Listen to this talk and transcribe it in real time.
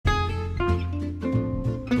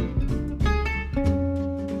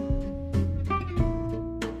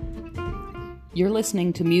You're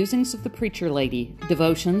listening to Musings of the Preacher Lady,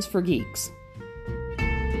 Devotions for Geeks.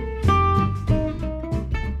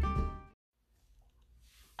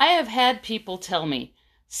 I have had people tell me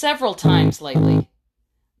several times lately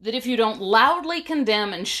that if you don't loudly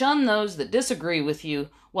condemn and shun those that disagree with you,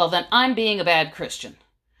 well, then I'm being a bad Christian.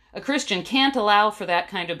 A Christian can't allow for that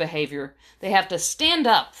kind of behavior. They have to stand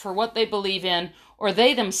up for what they believe in, or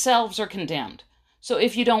they themselves are condemned. So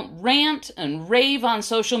if you don't rant and rave on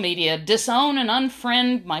social media, disown and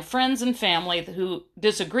unfriend my friends and family who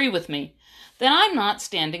disagree with me, then I'm not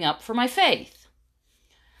standing up for my faith.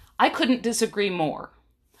 I couldn't disagree more.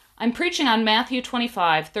 I'm preaching on Matthew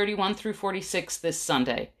 25, 31 through 46 this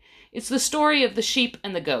Sunday. It's the story of the sheep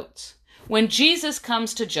and the goats. When Jesus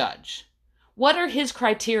comes to judge, what are his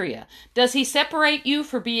criteria? Does he separate you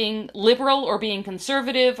for being liberal or being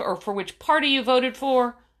conservative or for which party you voted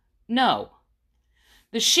for? No.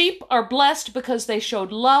 The sheep are blessed because they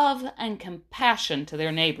showed love and compassion to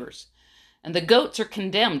their neighbors, and the goats are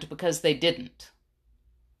condemned because they didn't.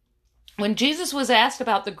 When Jesus was asked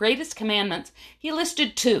about the greatest commandments, he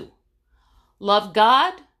listed two: love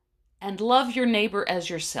God and love your neighbor as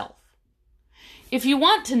yourself. If you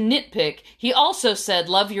want to nitpick, he also said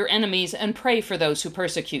love your enemies and pray for those who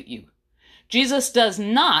persecute you. Jesus does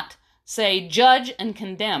not say judge and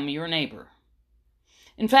condemn your neighbor.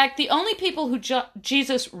 In fact, the only people who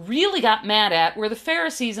Jesus really got mad at were the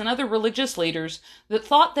Pharisees and other religious leaders that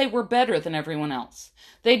thought they were better than everyone else.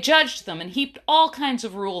 They judged them and heaped all kinds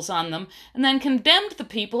of rules on them and then condemned the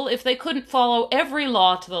people if they couldn't follow every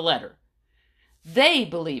law to the letter. They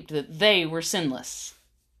believed that they were sinless.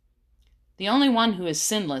 The only one who is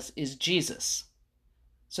sinless is Jesus.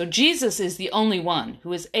 So Jesus is the only one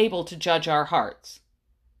who is able to judge our hearts.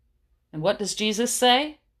 And what does Jesus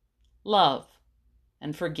say? Love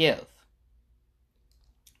and forgive.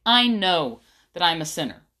 I know that I'm a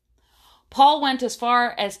sinner. Paul went as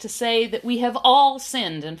far as to say that we have all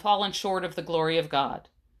sinned and fallen short of the glory of God.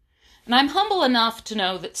 And I'm humble enough to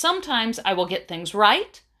know that sometimes I will get things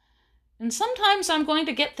right, and sometimes I'm going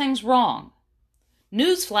to get things wrong.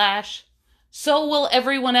 Newsflash, so will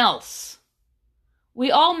everyone else. We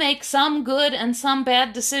all make some good and some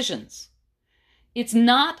bad decisions. It's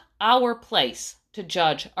not our place to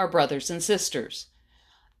judge our brothers and sisters.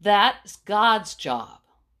 That's God's job.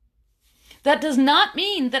 That does not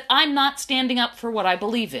mean that I'm not standing up for what I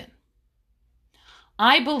believe in.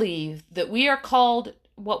 I believe that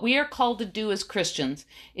what we are called to do as Christians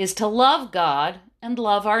is to love God and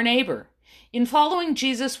love our neighbor. In following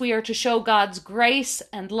Jesus, we are to show God's grace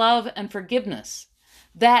and love and forgiveness.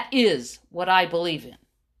 That is what I believe in.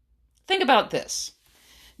 Think about this.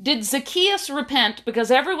 Did Zacchaeus repent because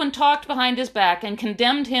everyone talked behind his back and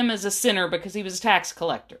condemned him as a sinner because he was a tax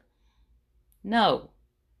collector? No.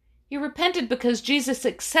 He repented because Jesus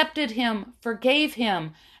accepted him, forgave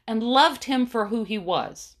him, and loved him for who he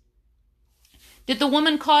was. Did the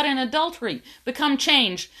woman caught in adultery become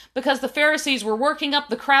changed because the Pharisees were working up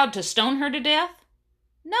the crowd to stone her to death?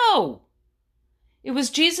 No. It was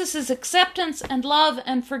Jesus' acceptance and love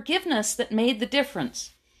and forgiveness that made the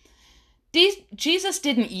difference. Jesus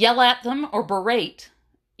didn't yell at them or berate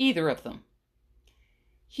either of them.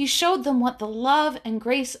 He showed them what the love and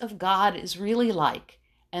grace of God is really like,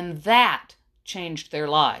 and that changed their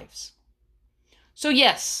lives. So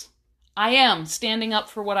yes, I am standing up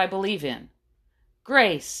for what I believe in: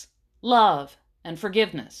 grace, love, and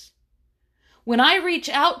forgiveness. When I reach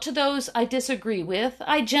out to those I disagree with,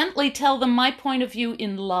 I gently tell them my point of view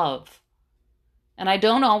in love. And I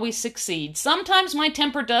don't always succeed. Sometimes my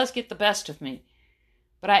temper does get the best of me.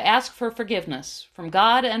 But I ask for forgiveness from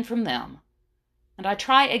God and from them. And I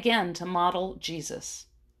try again to model Jesus.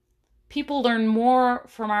 People learn more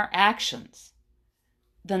from our actions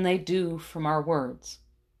than they do from our words.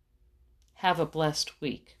 Have a blessed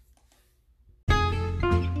week.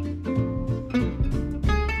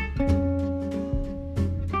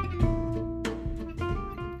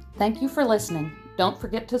 Thank you for listening. Don't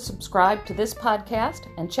forget to subscribe to this podcast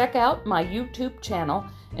and check out my YouTube channel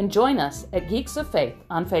and join us at Geeks of Faith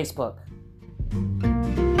on Facebook.